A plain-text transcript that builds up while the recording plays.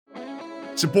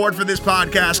Support for this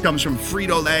podcast comes from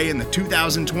Frito-Lay in the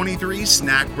 2023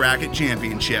 Snack Bracket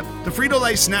Championship. The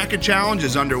Frito-Lay Snack-It Challenge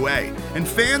is underway, and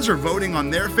fans are voting on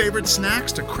their favorite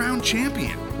snacks to crown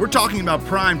champion. We're talking about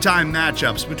prime-time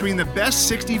matchups between the best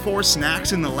 64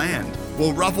 snacks in the land.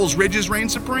 Will Ruffles Ridges reign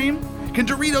supreme? Can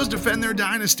Doritos defend their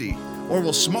dynasty? Or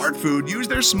will Smart Food use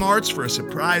their smarts for a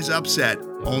surprise upset?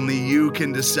 Only you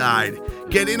can decide.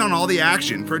 Get in on all the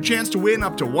action for a chance to win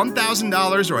up to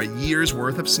 $1,000 or a year's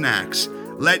worth of snacks.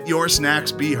 Let your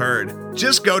snacks be heard.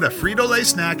 Just go to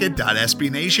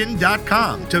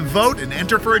fritolaysnacket.sbnation.com to vote and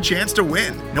enter for a chance to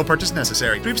win. No purchase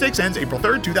necessary. Sweepstakes ends April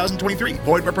 3rd, 2023.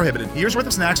 Void where prohibited. Year's worth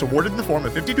of snacks awarded in the form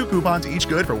of 52 coupons, each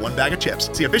good for one bag of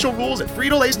chips. See official rules at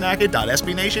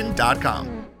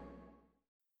fritolaysnacket.sbnation.com.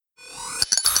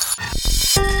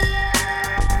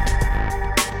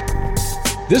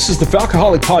 This is the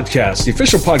Falcoholic Podcast, the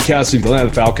official podcast of the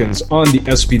Atlanta Falcons on the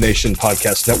SB Nation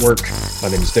Podcast Network. My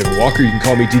name is David Walker. You can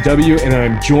call me DW, and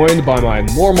I'm joined by my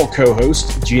normal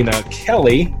co-host, Jeanna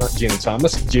Kelley, not Jeanna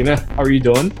Thomas. Jeanna, how are you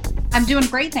doing? I'm doing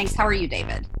great, thanks. How are you,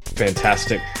 David?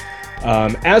 Fantastic.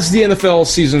 As the NFL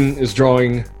season is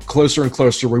drawing closer and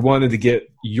closer, we wanted to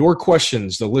get your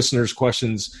questions, the listeners'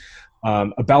 questions,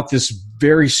 about this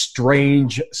very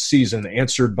strange season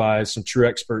answered by some true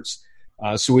experts.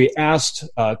 So we asked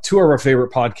two of our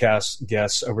favorite podcast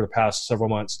guests over the past several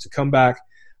months to come back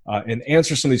and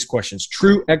answer some of these questions,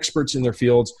 true experts in their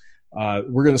fields.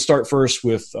 We're going to start first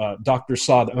with Dr.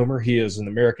 Saad Omer. He is an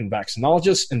American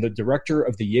vaccinologist and the director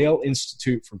of the Yale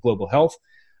Institute for Global Health.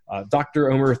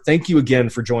 Dr. Omer, thank you again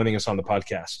for joining us on the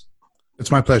podcast. It's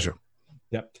my pleasure.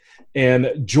 Yep.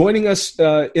 And joining us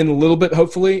in a little bit,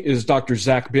 hopefully, is Dr.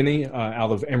 Zack Binney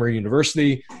out of Emory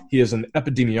University. He is an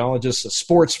epidemiologist, a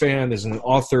sports fan, is an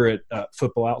author at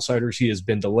Football Outsiders. He has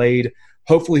been delayed.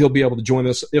 Hopefully, he'll be able to join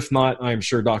us. If not, I'm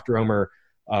sure Dr. Omer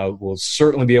will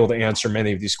certainly be able to answer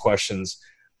many of these questions.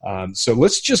 So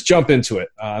let's just jump into it.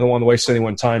 I don't want to waste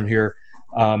anyone's time here.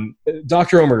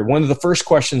 Dr. Omer, one of the first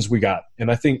questions we got,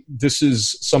 and I think this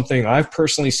is something I've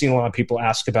personally seen a lot of people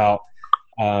ask about,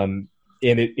 and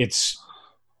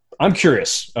I'm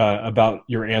curious about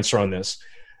your answer on this.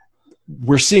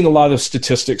 We're seeing a lot of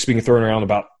statistics being thrown around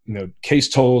about, case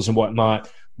totals and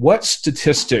whatnot. What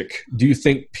statistic do you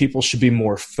think people should be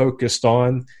more focused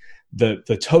on?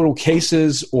 The total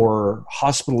cases or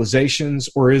hospitalizations,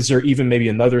 or is there even maybe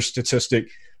another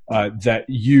statistic that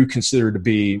you consider to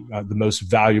be the most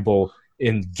valuable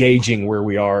in gauging where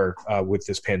we are with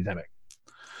this pandemic?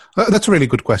 That's a really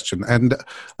good question. And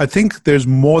I think there's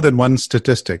more than one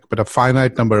statistic, but a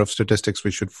finite number of statistics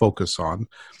we should focus on.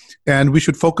 And we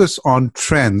should focus on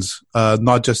trends,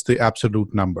 not just the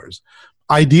absolute numbers.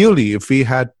 Ideally, if we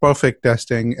had perfect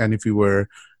testing and if we were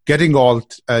getting all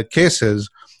cases,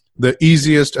 the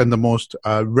easiest and the most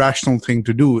rational thing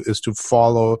to do is to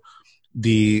follow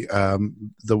the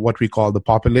what we call the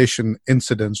population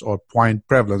incidence or point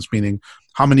prevalence, meaning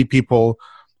how many people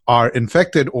are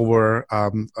infected over a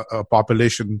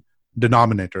population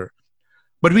denominator.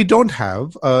 But we don't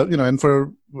have, and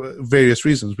for various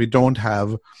reasons, we don't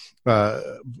have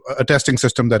a testing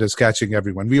system that is catching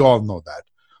everyone. We all know that.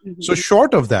 Mm-hmm. So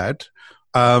short of that,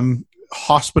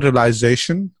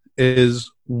 hospitalization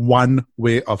is one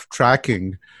way of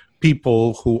tracking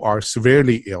people who are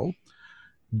severely ill.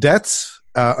 Deaths,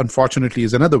 unfortunately,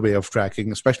 is another way of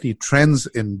tracking, especially trends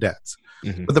in deaths.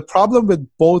 Mm-hmm. But the problem with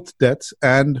both deaths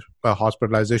and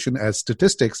hospitalization as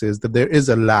statistics is that there is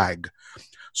a lag.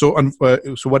 So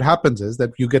what happens is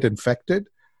that you get infected,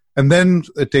 and then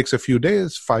it takes a few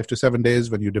days, 5 to 7 days,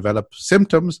 when you develop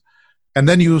symptoms, and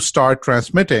then you start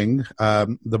transmitting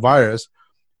the virus,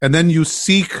 and then you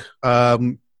seek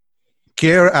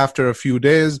care after a few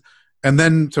days, and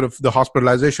then sort of the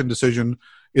hospitalization decision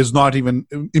is not even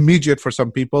immediate for some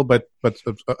people, but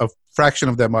a fraction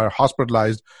of them are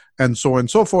hospitalized, and so on and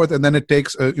so forth. And then it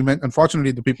takes,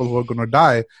 unfortunately, the people who are going to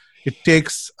die, it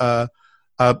takes a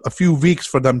few weeks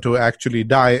for them to actually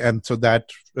die, and so that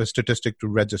statistic to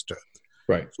register.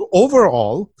 Right. So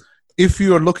overall, if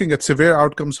you're looking at severe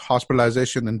outcomes,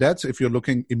 hospitalization, and deaths, if you're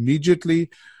looking immediately,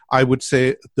 I would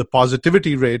say the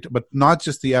positivity rate, but not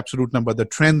just the absolute number, the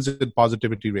trends in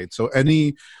positivity rate. So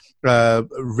any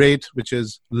rate which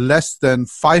is less than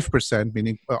 5%,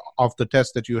 meaning of the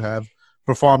tests that you have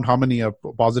performed, how many are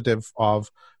positive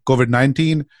of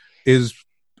COVID-19, is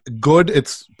good.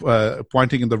 It's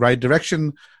pointing in the right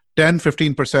direction.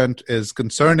 10-15% is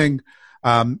concerning.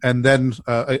 And then,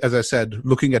 as I said,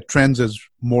 looking at trends is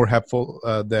more helpful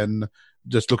than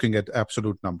just looking at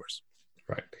absolute numbers.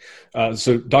 Right.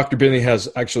 So Dr. Binney has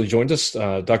actually joined us.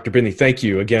 Dr. Binney, thank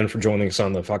you again for joining us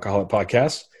on the Falcoholic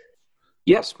Podcast.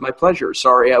 Yes, my pleasure.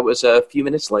 Sorry, I was a few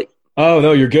minutes late. Oh,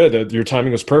 no, you're good. Your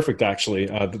timing was perfect, actually.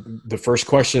 The first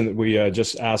question that we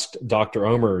just asked Dr.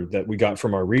 Omer that we got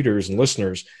from our readers and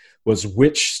listeners was,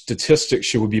 which statistics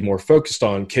should we be more focused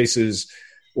on, cases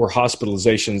or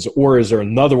hospitalizations, or is there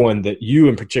another one that you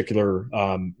in particular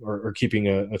are keeping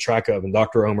a track of? And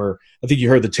Dr. Omer, I think you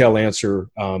heard the tail answer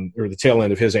or the tail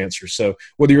end of his answer. So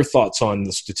what are your thoughts on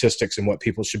the statistics and what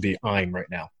people should be eyeing right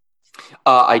now?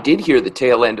 I did hear the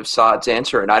tail end of Saad's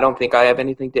answer, and I don't think I have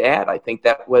anything to add. I think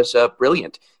that was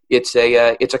brilliant. It's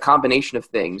a combination of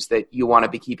things that you want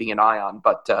to be keeping an eye on,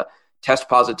 but test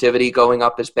positivity going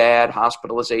up is bad,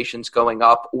 hospitalizations going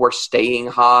up or staying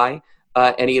high,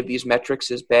 any of these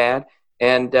metrics is bad,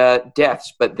 and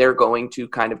deaths, but they're going to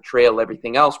kind of trail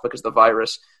everything else because the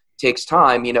virus takes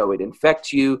time. It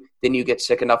infects you, then you get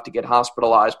sick enough to get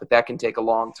hospitalized, but that can take a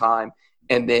long time.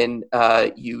 And then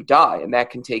you die, and that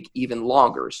can take even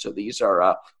longer. So these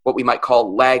are what we might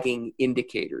call lagging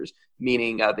indicators,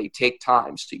 meaning they take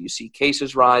time. So you see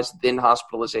cases rise, then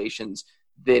hospitalizations,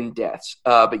 then deaths.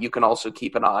 But you can also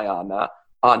keep an eye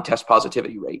on test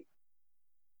positivity rate.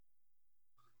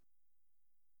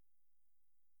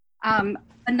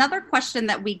 Another question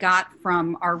that we got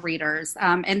from our readers,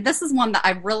 and this is one that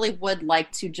I really would like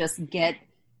to just get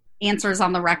answers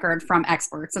on the record from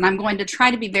experts. And I'm going to try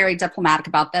to be very diplomatic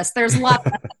about this. There's a lot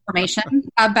of information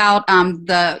about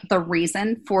the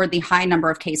reason for the high number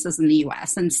of cases in the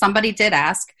U.S. And somebody did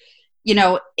ask,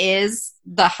 is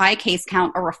the high case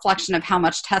count a reflection of how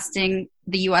much testing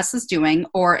the U.S. is doing,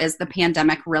 or is the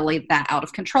pandemic really that out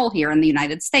of control here in the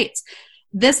United States?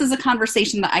 This is a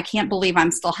conversation that I can't believe I'm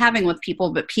still having with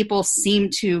people, but people seem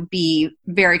to be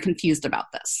very confused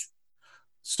about this.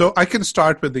 So I can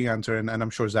start with the answer, and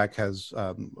I'm sure Zack has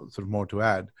sort of more to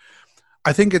add.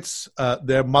 I think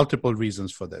there are multiple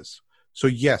reasons for this. So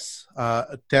yes,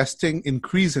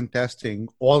 increase in testing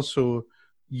also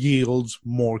yields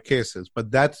more cases,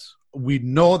 but we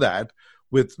know that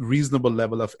with reasonable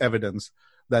level of evidence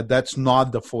that that's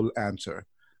not the full answer.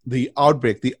 The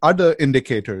outbreak, the other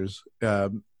indicators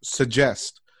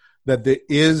suggest that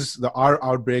our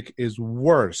outbreak is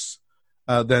worse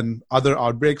than other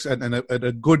outbreaks, and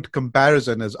a good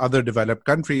comparison is other developed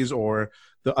countries or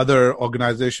the other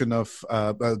organization of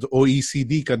the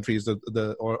OECD countries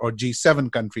or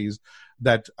G7 countries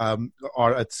that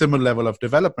are at similar level of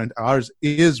development. Ours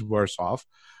is worse off,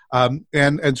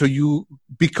 and so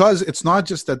because it's not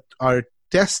just that our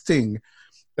testing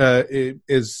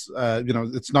it's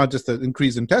not just an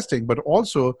increase in testing, but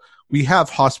also we have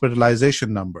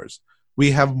hospitalization numbers,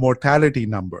 we have mortality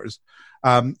numbers.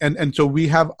 And so we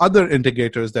have other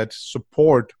indicators that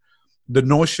support the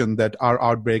notion that our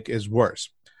outbreak is worse.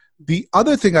 The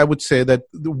other thing I would say that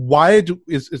why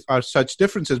are such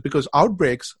differences, because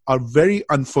outbreaks are very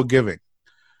unforgiving.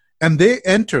 And they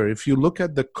enter, if you look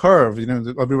at the curve,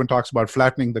 everyone talks about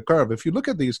flattening the curve. If you look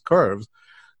at these curves,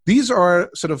 these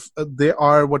are they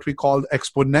are what we call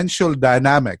exponential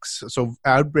dynamics. So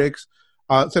outbreaks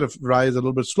sort of rise a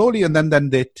little bit slowly, and then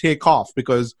they take off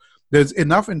because there's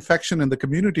enough infection in the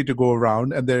community to go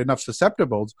around, and there are enough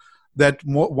susceptibles that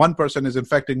one person is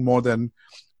infecting more than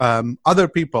other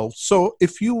people. So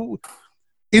if you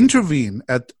intervene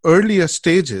at earlier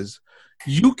stages,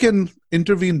 you can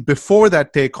intervene before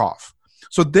that takeoff.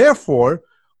 So therefore,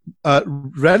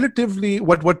 relatively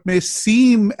what may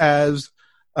seem as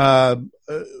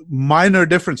minor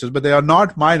differences, but they are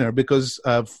not minor because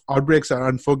outbreaks are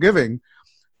unforgiving.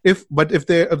 If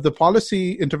the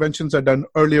policy interventions are done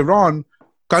earlier on,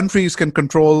 countries can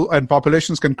control and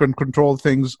populations can control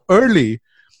things early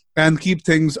and keep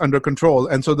things under control.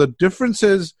 And so the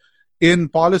differences in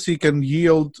policy can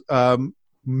yield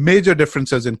major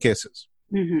differences in cases.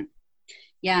 Mm-hmm.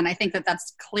 Yeah, and I think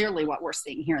that's clearly what we're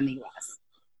seeing here in the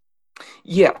U.S.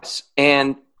 Yes,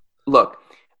 and look,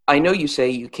 I know you say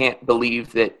you can't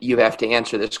believe that you have to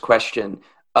answer this question,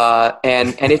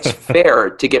 and it's fair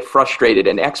to get frustrated,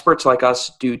 and experts like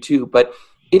us do too, but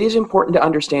it is important to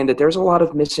understand that there's a lot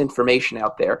of misinformation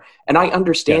out there, and I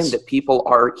understand that people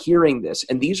are hearing this,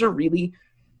 and these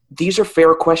are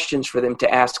fair questions for them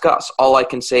to ask us. All I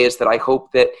can say is that I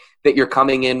hope that you're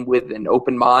coming in with an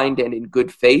open mind and in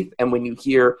good faith, and when you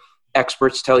hear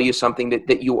experts tell you something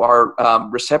that you are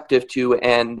receptive to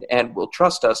and will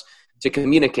trust us to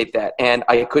communicate that. And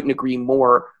I couldn't agree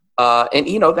more. And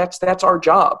that's our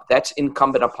job. That's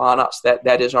incumbent upon us.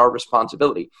 That is our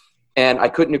responsibility. And I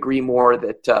couldn't agree more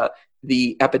that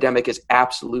the epidemic is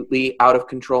absolutely out of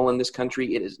control in this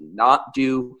country. It is not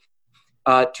due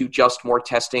to just more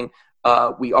testing.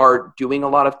 We are doing a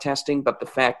lot of testing, but the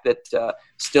fact that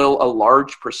still a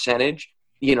large percentage,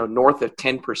 north of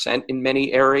 10% in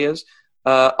many areas,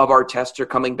 of our tests are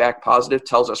coming back positive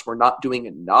tells us we're not doing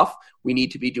enough. We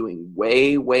need to be doing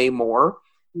way, way more.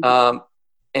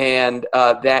 And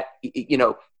that,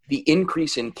 the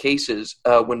increase in cases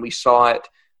when we saw it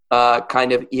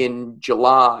kind of in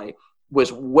July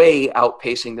was way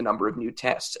outpacing the number of new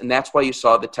tests. And that's why you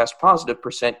saw the test positive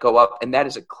percent go up. And that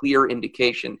is a clear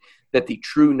indication that the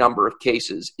true number of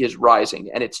cases is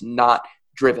rising, and it's not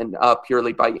driven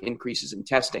purely by increases in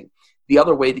testing. The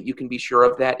other way that you can be sure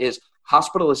of that is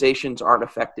hospitalizations aren't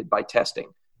affected by testing.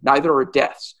 Neither are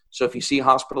deaths. So if you see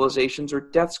hospitalizations or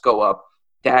deaths go up,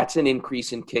 that's an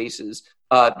increase in cases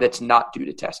that's not due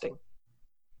to testing.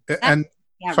 And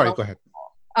sorry, go ahead.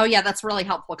 Oh, yeah, that's really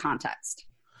helpful context.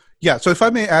 Yeah, so if I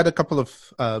may add a couple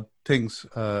of things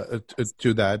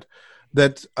to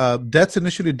that deaths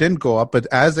initially didn't go up, but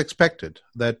as expected,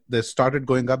 that they started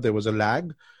going up. There was a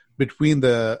lag between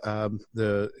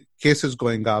the cases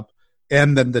going up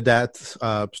and then the deaths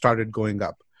started going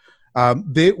up.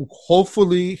 They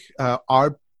hopefully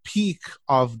our peak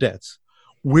of deaths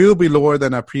will be lower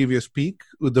than our previous peak.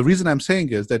 The reason I'm saying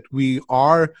is that we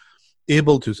are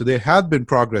able to. So there have been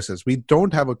progresses. We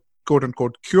don't have a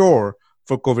quote-unquote cure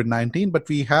for COVID-19, but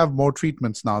we have more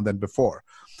treatments now than before.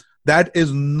 That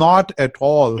is not at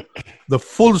all the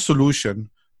full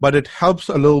solution, but it helps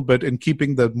a little bit in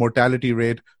keeping the mortality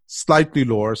rate slightly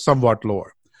lower, somewhat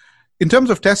lower. In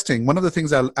terms of testing, one of the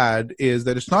things I'll add is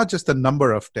that it's not just the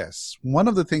number of tests. One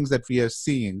of the things that we are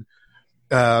seeing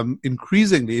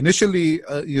increasingly, initially,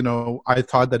 I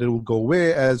thought that it will go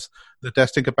away as the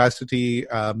testing capacity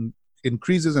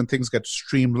increases and things get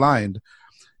streamlined,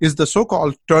 is the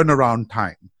so-called turnaround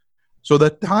time. So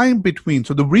the time between,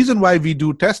 so the reason why we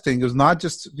do testing is not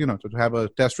just, to have a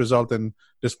test result and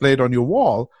display it on your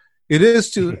wall. It is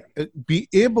to be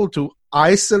able to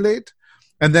isolate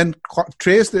and then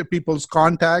trace the people's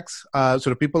contacts, sort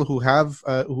of people who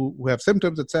have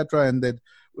symptoms, etc., and that,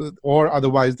 or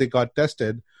otherwise they got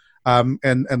tested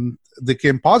and they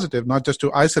came positive, not just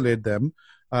to isolate them,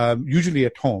 usually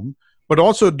at home, but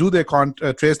also do their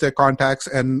trace their contacts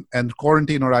and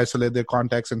quarantine or isolate their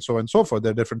contacts and so on and so forth.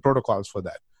 There are different protocols for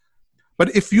that.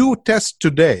 But if you test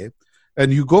today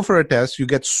and you go for a test, you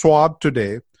get swabbed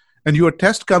today, and your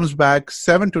test comes back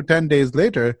 7 to 10 days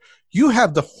later, you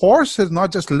have the horse has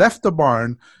not just left the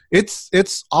barn, it's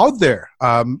out there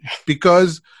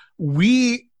because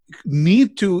we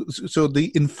need to, so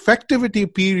the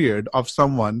infectivity period of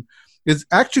someone is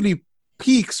actually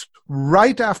peaks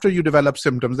right after you develop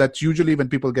symptoms. That's usually when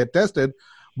people get tested.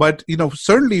 But,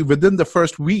 certainly within the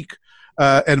first week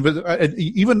and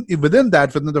even within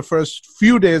that, within the first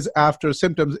few days after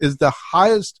symptoms is the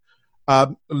highest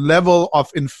level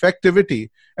of infectivity.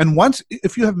 And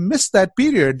if you have missed that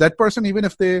period, that person, even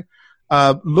if they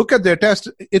look at their test,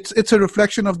 it's a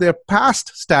reflection of their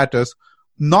past status,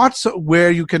 not where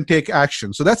you can take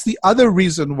action. So that's the other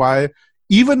reason why,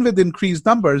 even with increased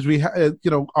numbers, we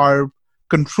our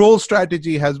control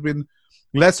strategy has been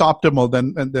less optimal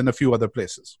than a few other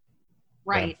places.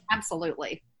 Right, yeah.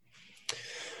 Absolutely.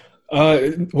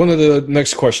 One of the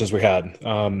next questions we had,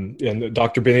 and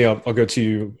Dr. Binney, I'll go to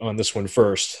you on this one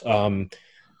first.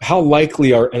 How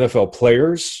likely are NFL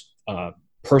players,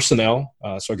 personnel,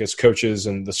 so I guess coaches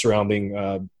and the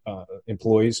surrounding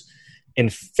employees,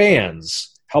 and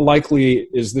fans, how likely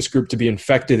is this group to be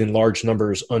infected in large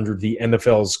numbers under the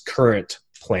NFL's current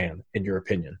plan, in your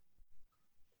opinion?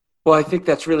 Well, I think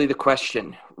that's really the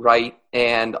question, right?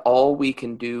 And all we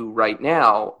can do right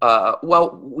now,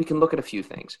 we can look at a few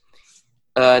things.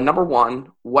 Number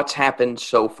one, what's happened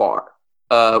so far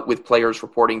with players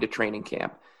reporting to training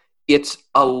camp?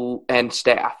 And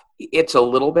staff. It's a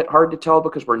little bit hard to tell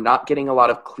because we're not getting a lot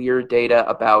of clear data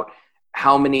about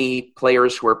how many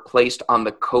players who were placed on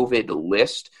the COVID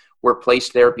list were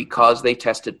placed there because they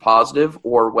tested positive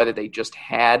or whether they just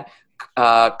had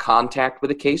contact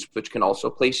with a case, which can also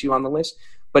place you on the list.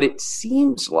 But it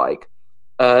seems like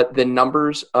the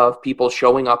numbers of people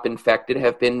showing up infected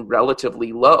have been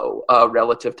relatively low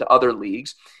relative to other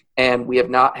leagues. And we have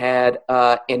not had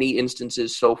any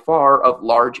instances so far of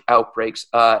large outbreaks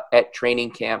at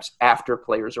training camps after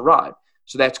players arrive.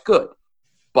 So that's good.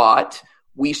 But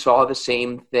we saw the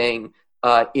same thing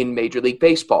in Major League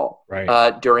Baseball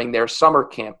during their summer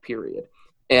camp period.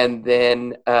 And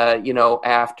then,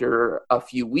 after a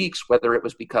few weeks, whether it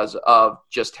was because of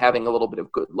just having a little bit of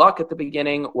good luck at the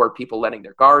beginning or people letting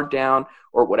their guard down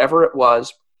or whatever it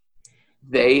was,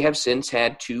 they have since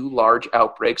had 2 large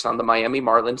outbreaks on the Miami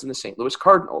Marlins and the St. Louis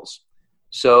Cardinals.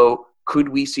 So could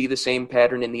we see the same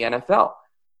pattern in the NFL?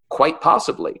 Quite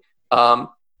possibly. The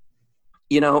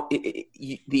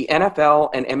NFL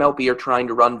and MLB are trying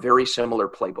to run very similar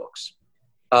playbooks.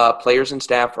 players and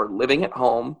staff are living at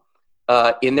home,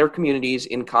 in their communities,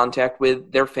 in contact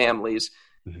with their families,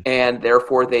 and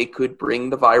therefore they could bring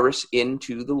the virus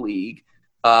into the league.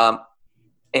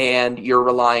 And you're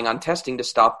relying on testing to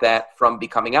stop that from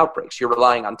becoming outbreaks. You're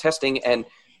relying on testing and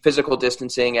physical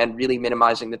distancing and really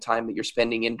minimizing the time that you're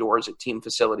spending indoors at team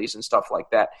facilities and stuff like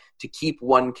that to keep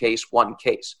one case,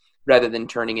 rather than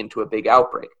turning into a big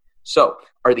outbreak. So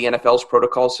are the NFL's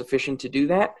protocols sufficient to do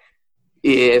that?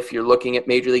 If you're looking at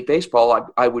Major League Baseball,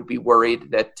 I would be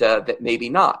worried that maybe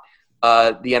not.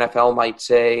 The NFL might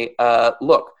say,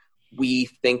 look, we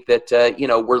think that,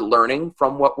 we're learning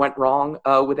from what went wrong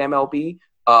with MLB.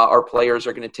 Our players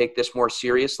are going to take this more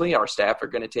seriously. Our staff are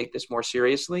going to take this more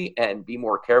seriously and be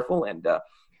more careful.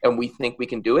 And we think we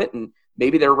can do it. And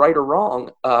maybe they're right or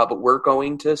wrong, but we're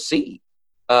going to see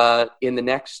in the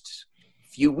next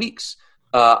few weeks,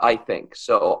 I think.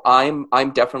 So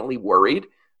I'm definitely worried.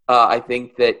 I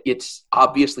think that it's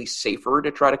obviously safer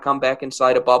to try to come back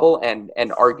inside a bubble, and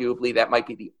arguably that might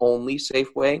be the only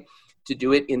safe way to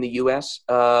do it in the U.S.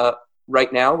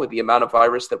 Right now with the amount of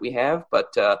virus that we have.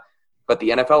 But the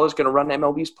NFL is going to run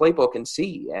MLB's playbook and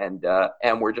see, and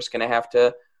we're just going to have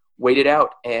to wait it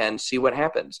out and see what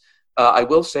happens. I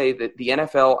will say that the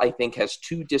NFL, I think, has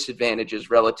two disadvantages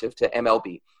relative to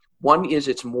MLB. One is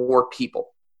it's more people.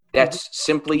 That's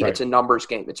simply, It's a numbers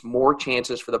game. It's more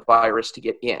chances for the virus to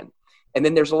get in. And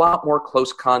then there's a lot more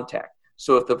close contact.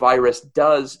 So if the virus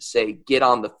does, say, get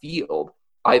on the field,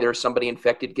 either somebody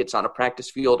infected gets on a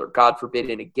practice field or, God forbid,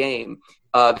 in a game,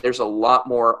 there's a lot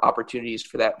more opportunities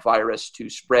for that virus to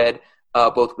spread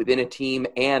both within a team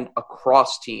and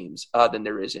across teams than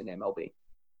there is in MLB.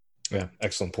 Yeah,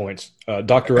 excellent points.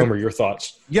 Dr. Omer, your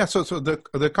thoughts? Yeah, so the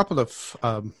a couple of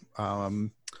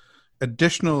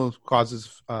additional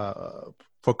causes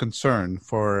for concern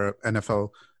for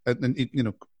NFL,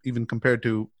 and even compared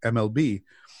to MLB.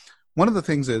 One of the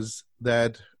things is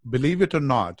that, believe it or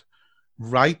not,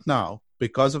 right now,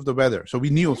 because of the weather, so we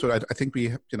knew. So I think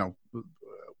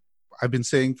I've been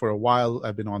saying for a while,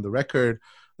 I've been on the record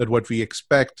that what we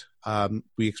expected in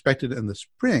the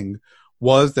spring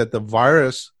was that the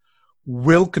virus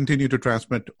will continue to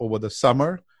transmit over the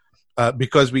summer.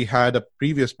 Because we had a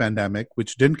previous pandemic,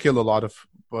 which didn't kill a lot of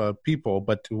people,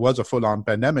 but it was a full-on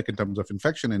pandemic in terms of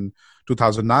infection in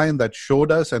 2009 that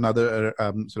showed us, and other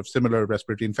sort of similar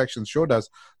respiratory infections showed us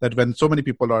that when so many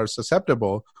people are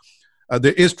susceptible,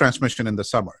 there is transmission in the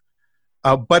summer.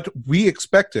 But we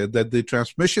expected that the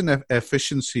transmission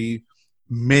efficiency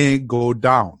may go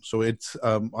down. So it's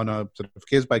on a sort of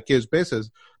case-by-case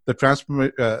basis, the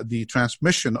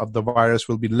transmission of the virus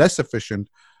will be less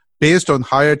efficient based on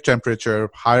higher temperature,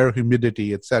 higher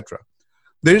humidity, etc.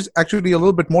 There's actually a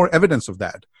little bit more evidence of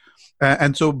that.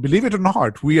 And so, believe it or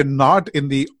not, we are not in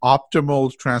the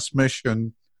optimal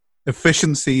transmission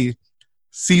efficiency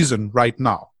season right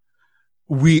now.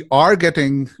 We got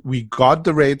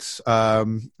the rates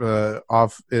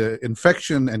of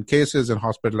infection and cases and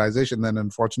hospitalization and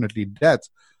unfortunately deaths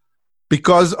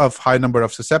because of high number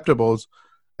of susceptibles,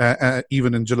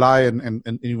 even in July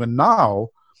and even now.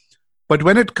 But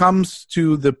when it comes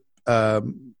to the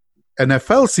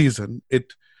NFL season,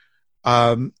 it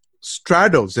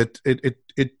straddles,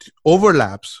 it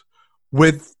overlaps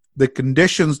with the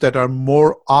conditions that are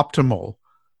more optimal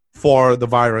for the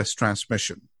virus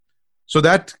transmission. So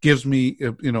that gives me,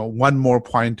 one more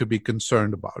point to be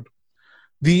concerned about.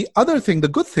 The other thing, the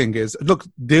good thing is, look,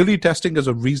 daily testing is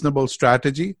a reasonable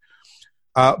strategy.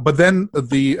 But then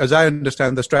as I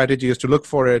understand, the strategy is to look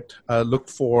for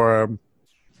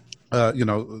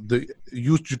the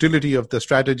utility of the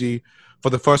strategy for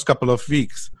the first couple of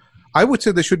weeks. I would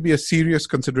say there should be a serious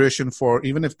consideration for,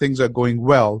 even if things are going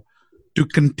well, to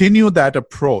continue that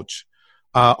approach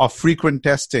of frequent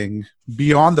testing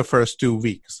beyond the first 2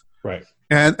 weeks. Right.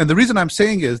 And the reason I'm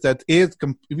saying is that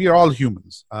we are all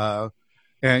humans. And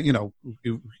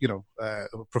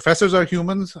professors are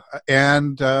humans,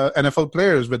 and NFL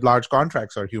players with large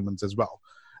contracts are humans as well.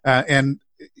 And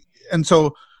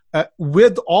so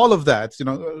with all of that,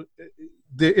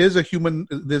 there's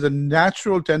a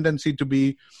natural tendency to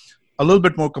be a little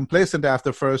bit more complacent after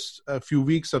the first few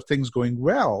weeks of things going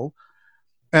well.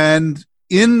 And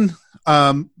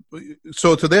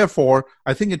so therefore,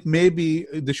 I think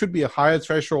there should be a higher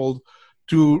threshold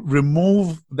to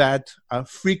remove that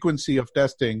frequency of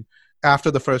testing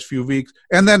after the first few weeks.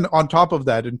 And then on top of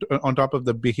that, on top of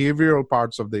the behavioral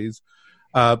parts of these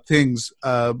things,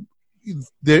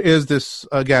 there is this,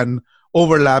 again,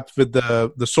 overlap with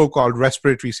the so-called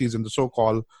respiratory season, the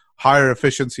so-called higher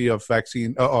efficiency of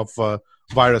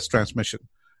virus transmission.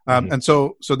 And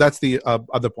so that's the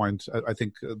other point I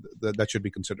think that should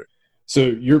be considered. So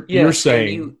you're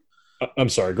saying, I'm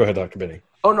sorry, go ahead, Dr. Binney.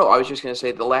 Oh, no, I was just going to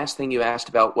say the last thing you asked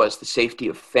about was the safety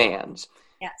of fans.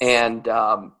 Yes. And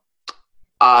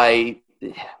I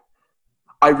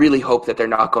really hope that they're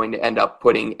not going to end up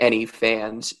putting any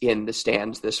fans in the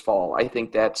stands this fall. I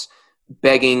think that's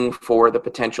begging for the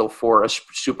potential for a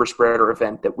super spreader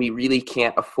event that we really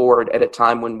can't afford at a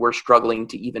time when we're struggling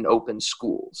to even open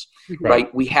schools,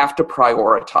 right? We have to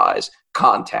prioritize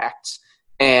contacts.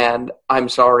 And I'm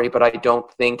sorry, but I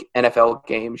don't think NFL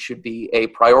games should be a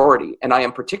priority. And I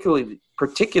am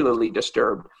particularly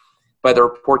disturbed by the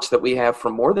reports that we have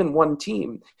from more than one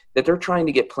team that they're trying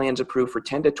to get plans approved for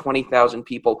 10 to 20,000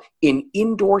 people in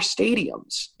indoor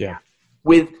stadiums. Yeah.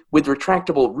 With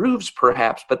retractable roofs,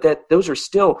 perhaps, but that those are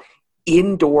still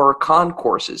indoor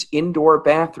concourses, indoor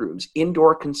bathrooms,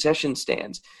 indoor concession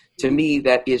stands. To me,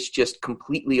 that is just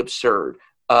completely absurd.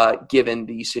 Given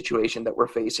the situation that we're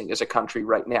facing as a country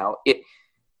right now, it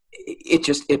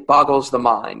boggles the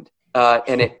mind,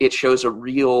 and it shows a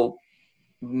real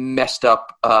messed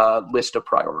up list of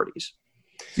priorities.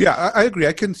 Yeah, I agree.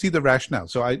 I can see the rationale.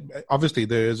 So obviously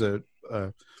there is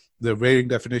the varying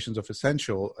definitions of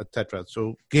essential, etc.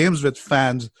 So games with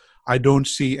fans, I don't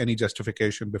see any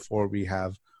justification before we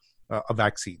have a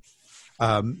vaccine.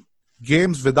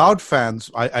 Games without fans,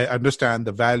 I understand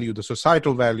the value, the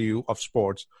societal value of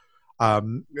sports,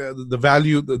 the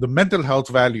value, the mental health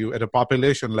value at a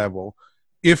population level.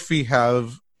 If we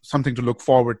have something to look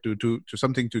forward to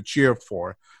something to cheer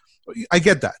for, I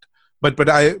get that. But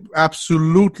I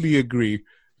absolutely agree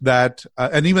that,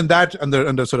 and even that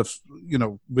under sort of,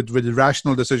 with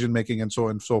rational decision making and so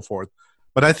on and so forth.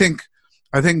 But I think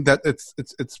that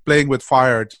it's playing with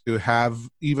fire to have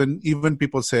even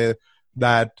people say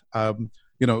that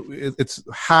it's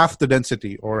half the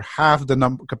density or half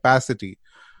the capacity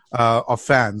of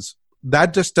fans.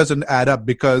 That just doesn't add up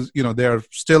because there are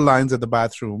still lines at the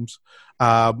bathrooms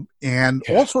and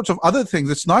all sorts of other things.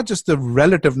 It's not just the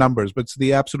relative numbers, but it's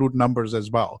the absolute numbers as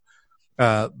well.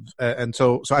 And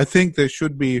so I think there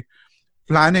should be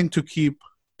planning to keep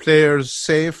players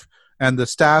safe and the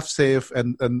staff safe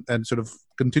and sort of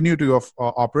continuity of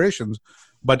operations.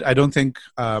 But I don't think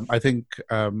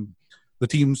the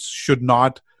teams should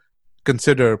not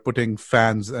consider putting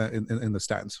fans in the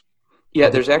stands. Yeah,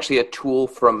 there's actually a tool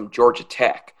from Georgia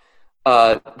Tech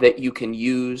that you can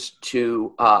use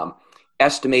to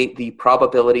estimate the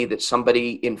probability that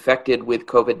somebody infected with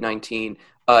COVID-19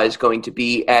 is going to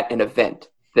be at an event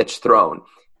that's thrown.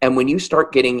 And when you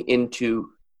start getting into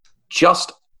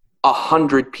just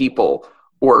 100 people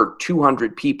or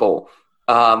 200 people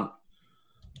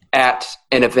at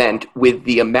an event with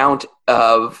the amount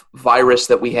of virus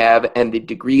that we have and the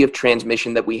degree of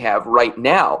transmission that we have right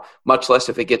now, much less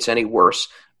if it gets any worse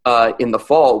in the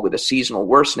fall with a seasonal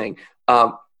worsening,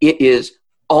 it is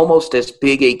almost as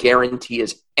big a guarantee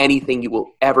as anything you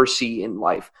will ever see in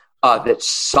life that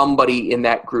somebody in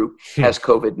that group has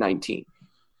COVID-19.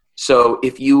 So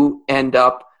if you end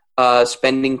up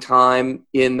spending time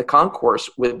in the concourse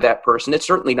with that person, it's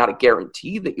certainly not a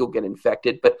guarantee that you'll get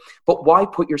infected, but why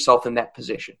put yourself in that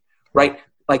position, right?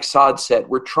 Like Saad said,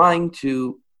 we're trying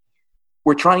to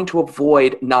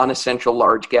avoid non-essential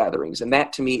large gatherings, and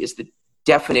that to me is the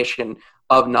definition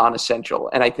of non-essential.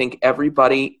 And I think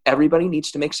everybody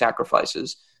needs to make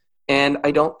sacrifices, and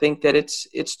I don't think that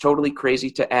it's totally crazy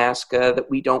to ask that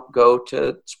we don't go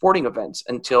to sporting events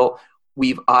until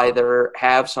we've either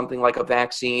have something like a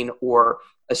vaccine or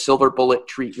a silver bullet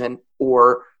treatment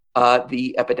or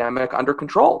the epidemic under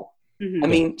control. Mm-hmm. I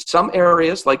mean, some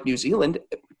areas like New Zealand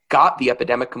got the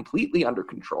epidemic completely under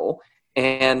control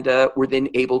and were then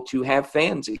able to have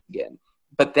fans again.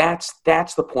 But that's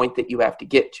the point that you have to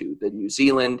get to, the New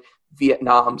Zealand,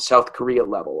 Vietnam, South Korea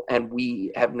level. And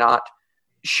we have not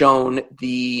shown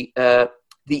the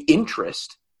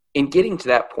interest in getting to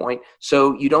that point.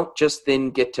 So you don't just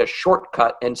then get to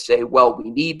shortcut and say, well, we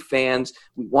need fans,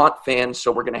 we want fans, so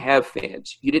we're going to have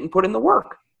fans. You didn't put in the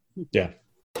work. Yeah.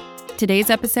 Today's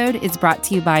episode is brought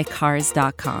to you by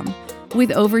Cars.com.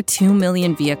 With over 2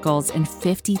 million vehicles and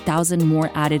 50,000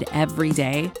 more added every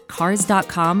day,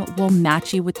 Cars.com will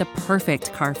match you with the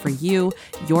perfect car for you,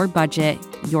 your budget,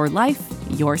 your life,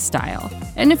 your style.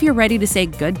 And if you're ready to say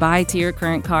goodbye to your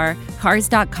current car,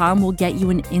 Cars.com will get you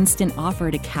an instant offer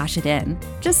to cash it in.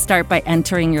 Just start by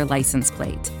entering your license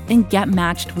plate and get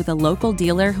matched with a local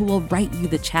dealer who will write you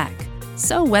the check.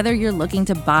 So whether you're looking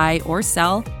to buy or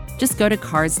sell, just go to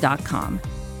Cars.com.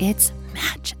 It's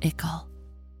magical.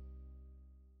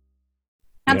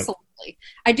 Absolutely.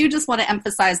 I do just want to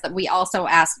emphasize that we also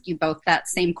asked you both that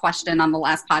same question on the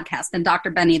last podcast. And Dr.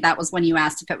 Binney, that was when you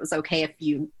asked if it was okay if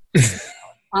you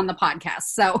on the podcast.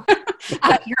 So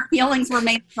Your feelings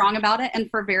remain strong about it, and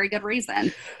for very good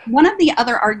reason. One of the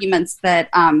other arguments that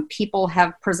people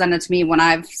have presented to me when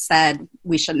I've said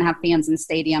we shouldn't have fans in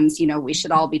stadiums, we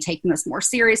should all be taking this more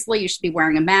seriously. You should be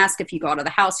wearing a mask. If you go out of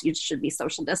the house, you should be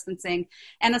social distancing.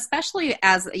 And especially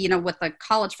as, with the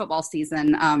college football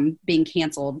season being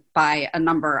canceled by a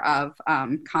number of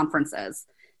conferences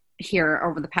here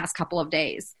over the past couple of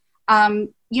days.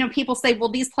 People say, well,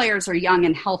 these players are young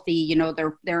and healthy,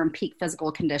 they're in peak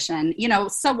physical condition,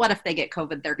 so what if they get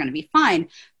COVID, they're going to be fine.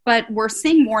 But we're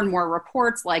seeing more and more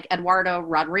reports like Eduardo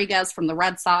Rodriguez from the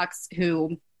Red Sox,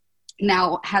 who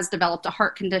now has developed a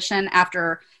heart condition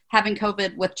after having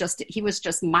COVID he was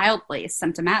just mildly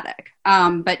symptomatic.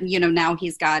 But now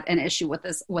he's got an issue with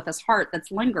his heart that's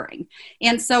lingering.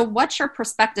 And so what's your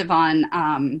perspective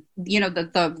on,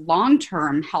 the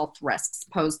long-term health risks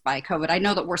posed by COVID? I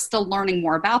know that we're still learning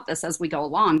more about this as we go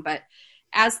along, but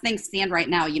as things stand right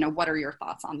now, what are your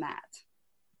thoughts on that?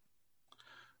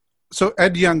 So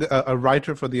Ed Young, a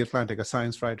writer for The Atlantic, a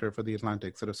science writer for The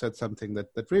Atlantic, sort of said something that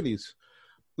really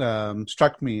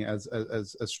struck me as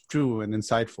true and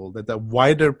insightful, that the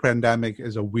wider pandemic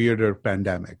is a weirder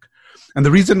pandemic. And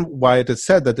the reason why it is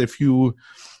said that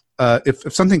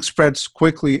if something spreads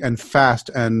quickly and fast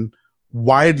and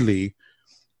widely,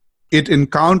 it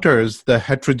encounters the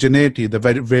heterogeneity, the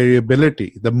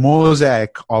variability, the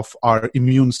mosaic of our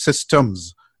immune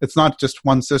systems. It's not just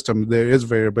one system, there is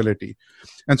variability.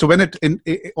 And so when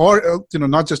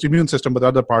not just immune system, but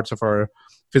other parts of our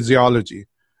physiology.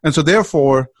 And so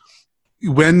therefore,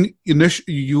 when a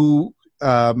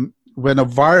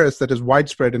virus that is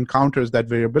widespread encounters that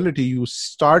variability, you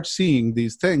start seeing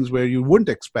these things where you wouldn't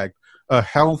expect a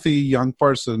healthy young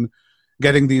person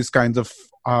getting these kinds of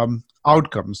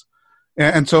outcomes.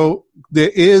 And so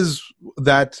there is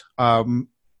that,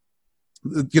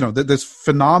 this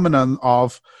phenomenon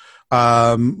of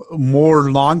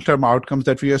more long-term outcomes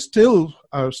that we are still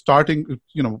starting,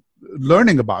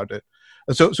 learning about it.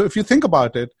 So if you think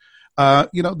about it,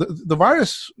 the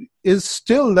virus is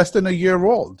still less than a year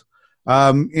old.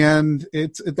 And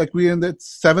it's like we're in the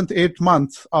 7th, 8th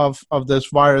month of this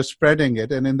virus spreading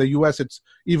it. And in the US, it's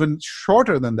even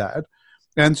shorter than that.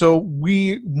 And so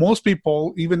most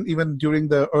people, even during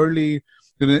the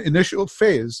initial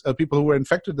phase, people who were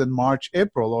infected in March,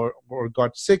 April, or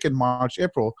got sick in March,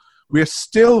 April, we're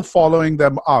still following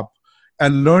them up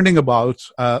and learning about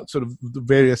sort of the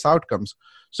various outcomes.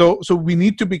 So we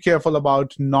need to be careful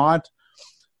about not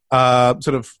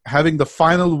sort of having the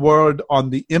final word on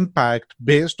the impact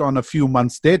based on a few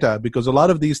months' data, because a lot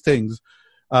of these things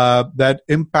that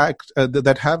impact,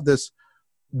 that have this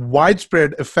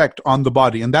widespread effect on the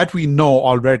body, and that we know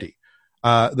already,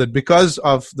 that because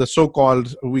of the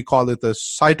so-called, we call it the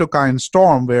cytokine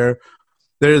storm, where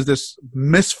there is this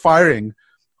misfiring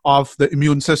of the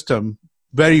immune system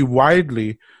very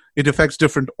widely, it affects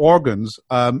different organs,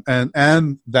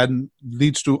 and then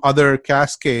leads to other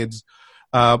cascades.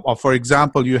 For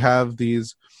example, you have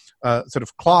these sort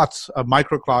of clots,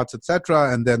 microclots,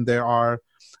 etc., and then there are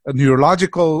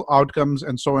neurological outcomes,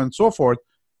 and so on and so forth.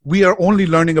 We are only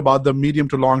learning about the medium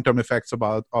to long-term effects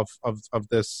of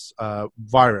this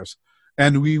virus,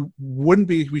 and we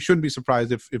shouldn't be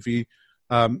surprised if we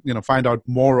find out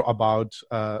more about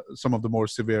some of the more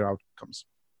severe outcomes.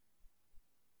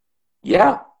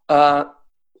 Yeah.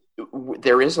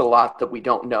 There is a lot that we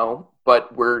don't know,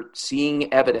 but we're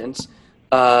seeing evidence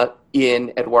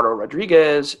in Eduardo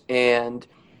Rodriguez, and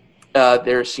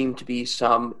there seem to be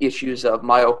some issues of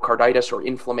myocarditis or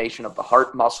inflammation of the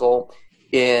heart muscle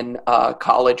in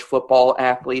college football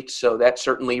athletes. So that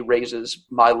certainly raises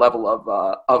my level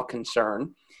of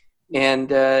concern.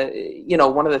 And,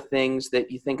 one of the things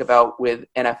that you think about with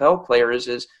NFL players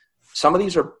is some of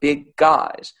these are big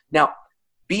guys. Now,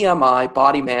 BMI,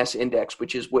 body mass index,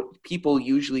 which is what people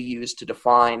usually use to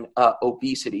define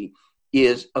obesity,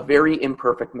 is a very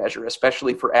imperfect measure,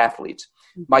 especially for athletes.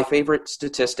 My favorite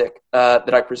statistic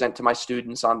that I present to my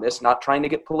students on this, not trying to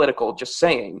get political, just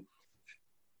saying,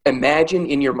 imagine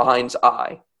in your mind's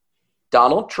eye,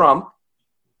 Donald Trump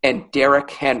and Derrick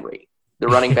Henry, the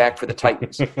running back for the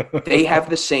Titans. They have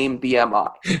the same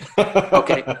BMI,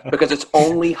 okay? Because it's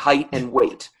only height and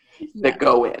weight that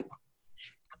go in.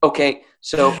 Okay,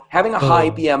 so having a high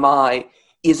BMI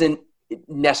isn't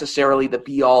necessarily the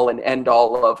be-all and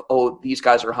end-all of, these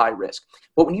guys are high risk.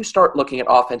 But when you start looking at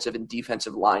offensive and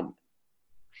defensive linemen,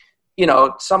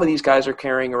 some of these guys are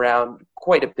carrying around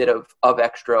quite a bit of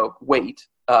extra weight,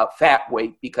 fat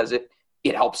weight, because it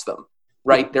helps them,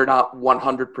 right? They're not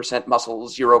 100% muscle,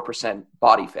 0%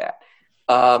 body fat.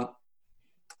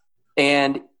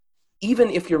 And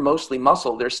even if you're mostly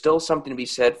muscle, there's still something to be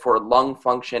said for lung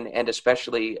function, and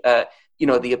especially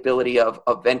the ability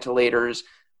of ventilators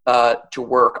to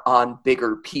work on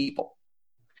bigger people,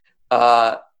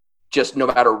 just no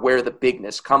matter where the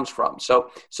bigness comes from.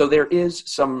 So there is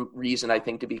some reason, I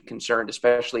think, to be concerned,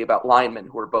 especially about linemen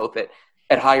who are both at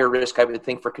higher risk, I would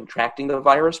think, for contracting the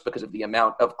virus because of the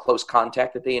amount of close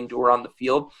contact that they endure on the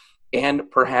field,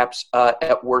 and perhaps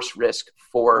at worse risk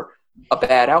for a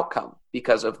bad outcome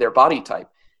because of their body type.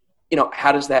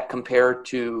 How does that compare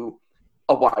to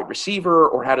a wide receiver,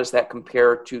 or how does that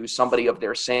compare to somebody of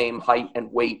their same height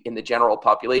and weight in the general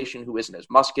population who isn't as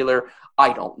muscular?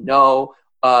 I don't know.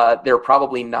 They're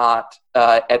probably not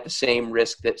at the same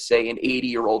risk that, say, an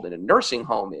 80-year-old in a nursing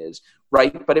home is,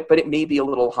 right? But it may be a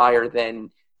little higher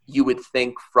than you would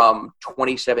think from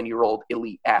 27-year-old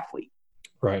elite athlete,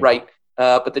 right?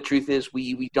 But the truth is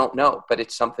we don't know, but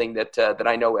it's something that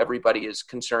I know everybody is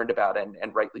concerned about,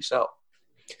 and rightly so.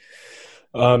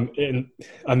 And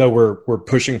I know we're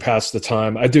pushing past the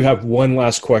time. I do have one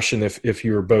last question if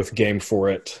you're both game for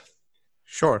it.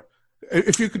 Sure.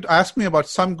 If you could ask me about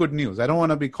some good news. I don't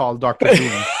want to be called Dr.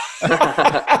 Doom.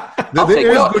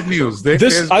 There is good news.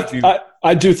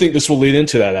 I do think this will lead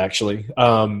into that, actually.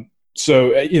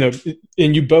 So,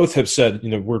 and you both have said,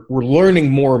 we're learning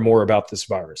more and more about this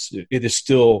virus. We're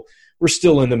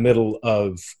still in the middle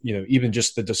of, even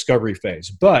just the discovery phase.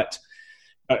 But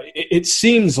it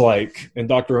seems like, and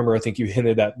Dr. Omer, I think you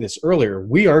hinted at this earlier,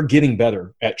 we are getting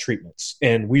better at treatments,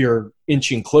 and we are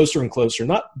inching closer and closer,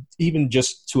 not even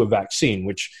just to a vaccine,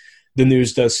 which the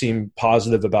news does seem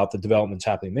positive about the developments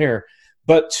happening there,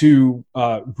 but to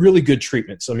really good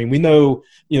treatments. I mean, we know,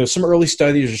 some early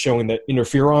studies are showing that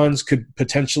interferons could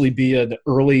potentially be an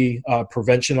early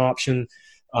prevention option.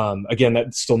 Again,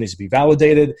 that still needs to be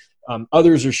validated.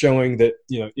 Others are showing that,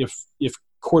 if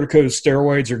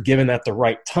corticosteroids are given at the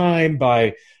right time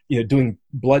by, doing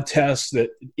blood tests, that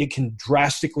it can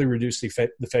drastically reduce the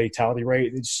fatality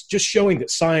rate. It's just showing that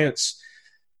science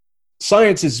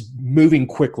is moving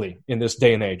quickly in this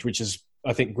day and age, which is,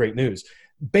 I think, great news.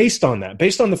 Based on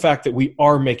the fact that we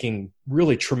are making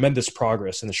really tremendous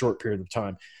progress in a short period of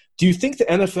time, do you think the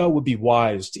NFL would be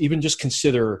wise to even just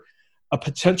consider a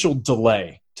potential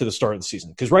delay to the start of the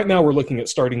season? Because right now we're looking at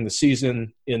starting the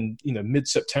season in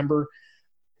mid-September.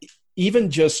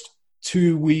 Even just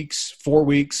 2 weeks, 4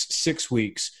 weeks, 6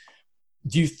 weeks,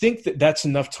 do you think that that's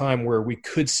enough time where we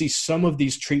could see some of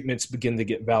these treatments begin to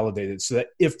get validated, so that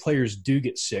if players do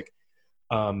get sick,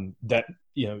 that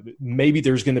maybe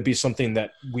there's going to be something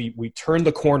that we turn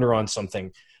the corner on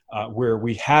something where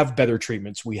we have better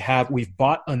treatments, we've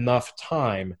bought enough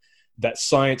time that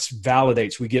science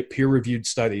validates, we get peer-reviewed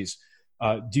studies.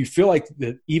 Do you feel like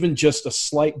that even just a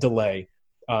slight delay,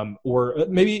 or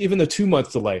maybe even a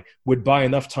 2-month delay, would buy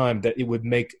enough time that it would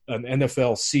make an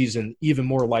NFL season even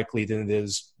more likely than it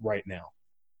is right now?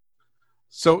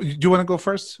 So, do you want to go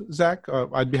first, Zach?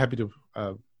 I'd be happy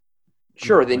to.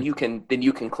 Sure. Then you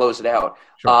can close it out.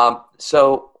 Sure.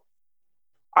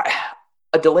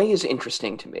 A delay is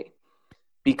interesting to me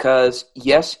because,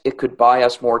 yes, it could buy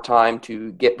us more time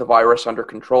to get the virus under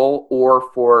control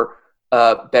or for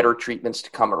better treatments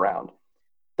to come around.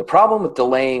 The problem with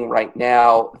delaying right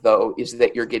now, though, is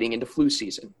that you're getting into flu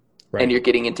season, right, and you're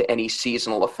getting into any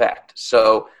seasonal effect.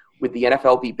 So would the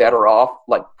NFL be better off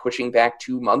pushing back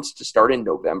 2 months to start in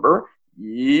November?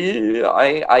 Yeah,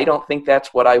 I don't think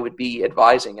that's what I would be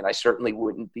advising, and I certainly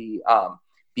wouldn't be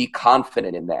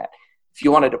confident in that. If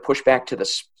you wanted to push back to the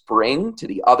spring, to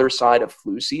the other side of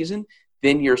flu season,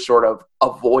 then you're sort of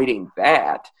avoiding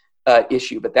that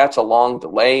issue, but that's a long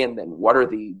delay. And then what are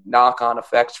the knock-on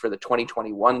effects for the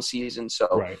 2021 season? So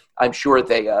right, I'm sure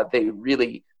they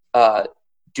really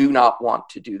do not want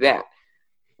to do that.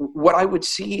 What I would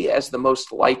see as the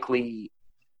most likely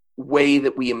way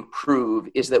that we improve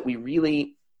is that we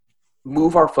really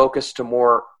move our focus to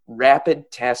more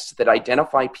rapid tests that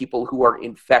identify people who are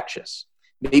infectious.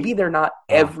 Maybe they're not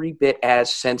every bit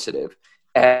as sensitive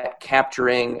at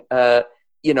capturing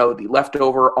the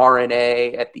leftover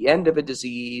RNA at the end of a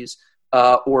disease,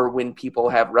 or when people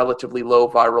have relatively low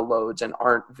viral loads and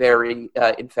aren't very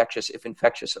infectious, if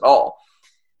infectious at all.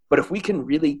 But if we can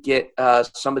really get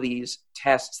some of these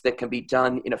tests that can be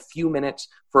done in a few minutes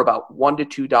for about $1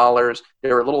 to $2,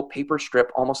 they're a little paper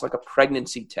strip, almost like a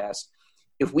pregnancy test.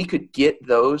 If we could get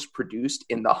those produced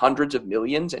in the hundreds of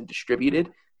millions and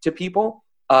distributed to people,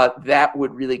 that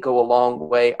would really go a long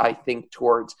way, I think,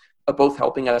 towards both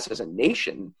helping us as a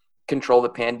nation control the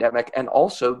pandemic and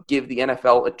also give the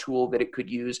NFL a tool that it could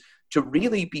use to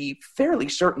really be fairly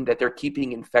certain that they're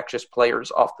keeping infectious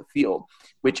players off the field,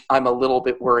 which I'm a little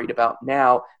bit worried about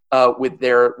now with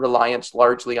their reliance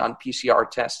largely on PCR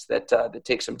tests that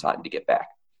take some time to get back.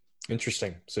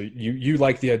 Interesting. So you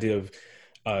like the idea of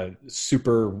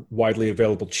super widely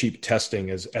available cheap testing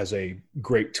as a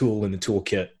great tool in the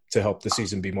toolkit to help the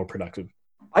season be more productive?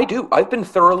 I do. I've been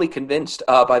thoroughly convinced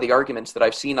by the arguments that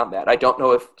I've seen on that. I don't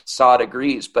know if Saad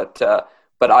agrees, but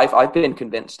I've been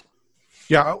convinced.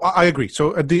 Yeah, I agree.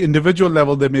 So at the individual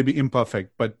level, they may be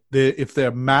imperfect, but if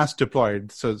they're mass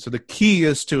deployed, so the key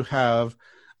is to have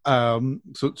to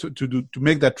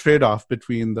make that trade-off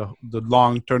between the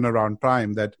long turnaround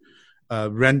time that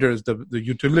renders the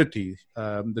utility,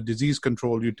 the disease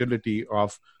control utility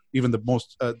of even the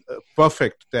most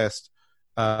perfect test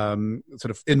sort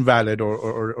of invalid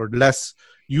or less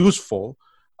useful,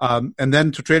 and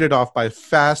then to trade it off by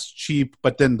fast, cheap,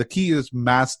 but then the key is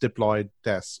mass deployed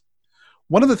tests.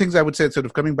 One of the things I would say, sort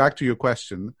of coming back to your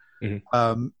question,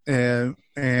 mm-hmm.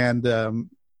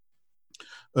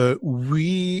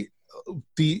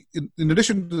 In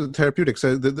addition to the therapeutics,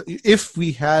 if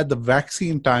we had the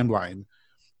vaccine timeline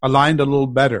aligned a little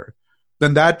better,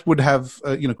 then that would have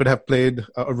could have played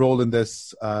a role in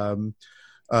this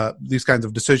these kinds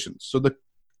of decisions. So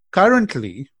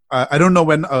currently, I don't know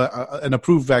when an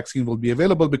approved vaccine will be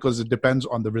available because it depends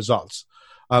on the results.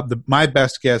 My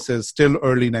best guess is still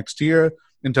early next year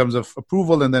in terms of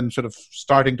approval, and then sort of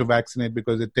starting to vaccinate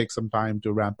because it takes some time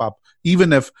to ramp up,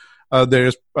 even if there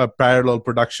is a parallel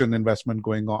production investment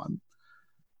going on.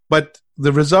 But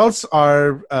the results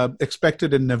are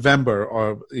expected in November,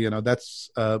 or that's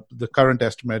the current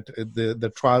estimate.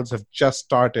 The trials have just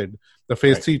started, the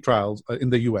phase 3 trials in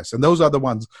the U.S., and those are the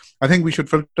ones. I think we should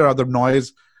filter other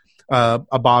noise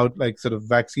about like sort of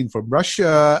vaccine from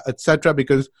Russia, etc.,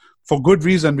 because for good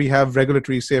reason we have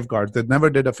regulatory safeguards. They never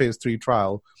did a phase 3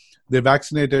 trial. They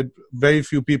vaccinated very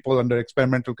few people under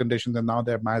experimental conditions, and now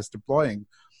they're mass deploying.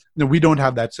 We don't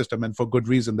have that system, and for good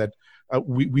reason that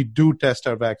we do test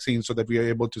our vaccines so that we are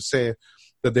able to say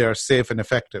that they are safe and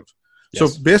effective.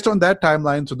 Yes. So based on that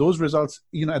timeline, so those results,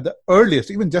 at the earliest,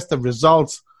 even just the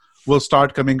results will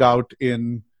start coming out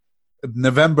in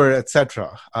November,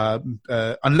 etc.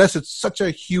 Unless it's such a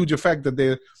huge effect that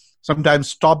they sometimes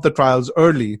stop the trials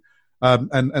early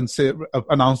and say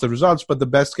announce the results. But the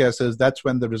best guess is that's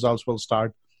when the results will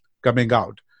start coming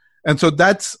out. And so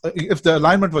that's, if the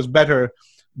alignment was better,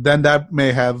 then that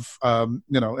may have, and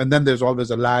then there's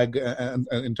always a lag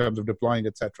in terms of deploying,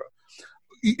 etc.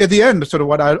 At the end, sort of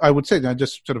what I would say,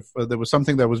 just sort of there was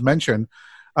something that was mentioned.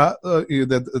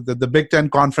 The Big Ten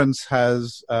Conference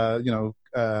has,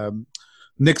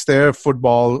 nixed their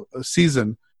football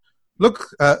season.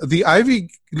 Look, the Ivy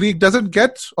League doesn't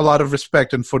get a lot of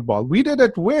respect in football. We did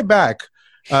it way back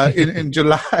in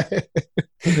July.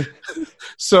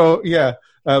 So yeah.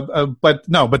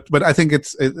 But I think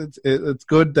it's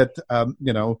good that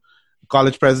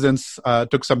college presidents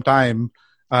took some time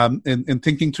in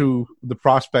thinking through the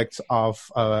prospects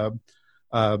of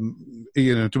to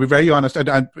be very honest, and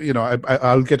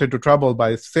I'll get into trouble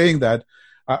by saying that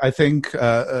I think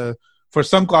for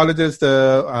some colleges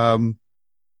the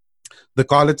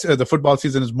football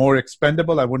season is more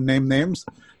expendable. I wouldn't name names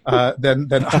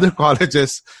than other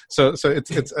colleges. So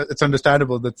it's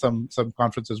understandable that some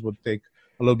conferences would take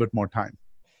a little bit more time.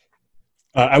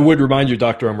 I would remind you,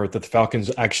 Dr. Omer, that the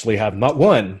Falcons actually have not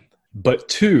one, but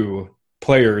 2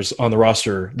 players on the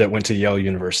roster that went to Yale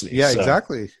University. Yeah, so,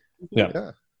 exactly.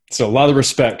 Yeah. So a lot of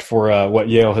respect for what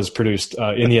Yale has produced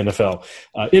in the NFL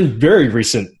in very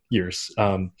recent years.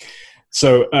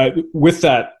 So with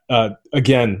that,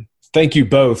 again, thank you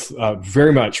both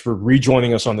very much for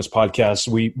rejoining us on this podcast.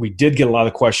 We did get a lot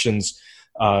of questions,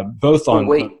 both on.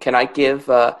 Wait, can I give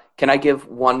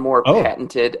one more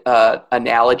patented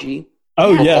analogy?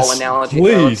 Oh, yes, analogy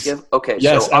please. Okay,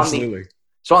 yes, absolutely.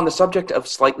 So on the subject of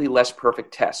slightly less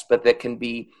perfect tests, but that can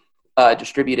be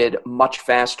distributed much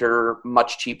faster,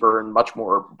 much cheaper, and much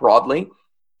more broadly,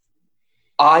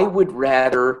 I would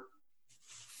rather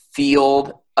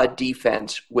field a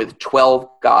defense with 12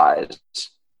 guys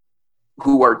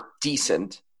who are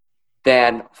decent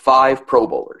than 5 Pro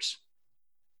Bowlers.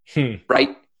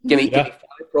 Right? Give me 5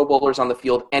 Pro Bowlers on the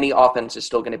field. Any offense is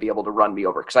still going to be able to run me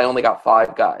over because I only got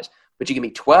 5 guys. But you give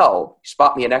me 12, you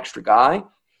spot me an extra guy,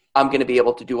 I'm going to be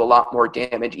able to do a lot more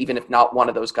damage, even if not one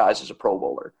of those guys is a Pro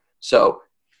Bowler. So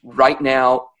right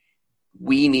now,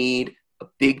 we need a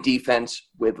big defense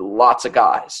with lots of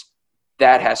guys.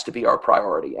 That has to be our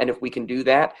priority. And if we can do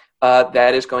that,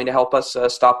 that is going to help us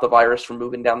stop the virus from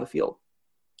moving down the field.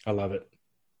 I love it.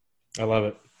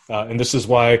 And this is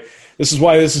why this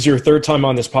is your 3rd time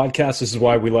on this podcast. This is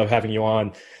why we love having you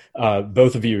on,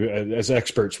 both of you as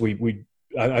experts.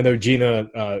 I know Jeanna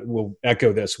will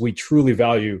echo this. We truly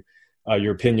value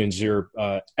your opinions, your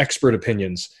expert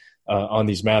opinions on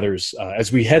these matters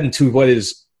as we head into what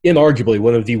is inarguably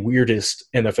one of the weirdest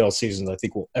NFL seasons I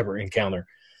think we'll ever encounter.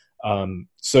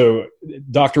 So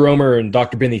Dr. Omer and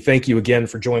Dr. Binney, thank you again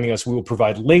for joining us. We will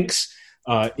provide links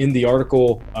in the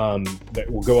article that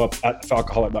will go up at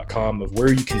falcoholic.com of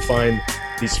where you can find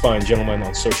these fine gentlemen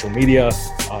on social media.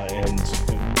 And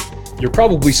you're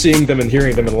probably seeing them and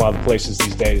hearing them in a lot of places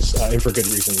these days, and for good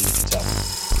reason, as you can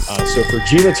tell. So for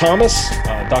Jeanna Thomas,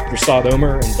 Dr. Saad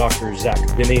Omer, and Dr. Zack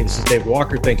Binney, this is David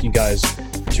Walker. Thank you guys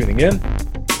for tuning in.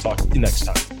 Talk to you next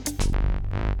time.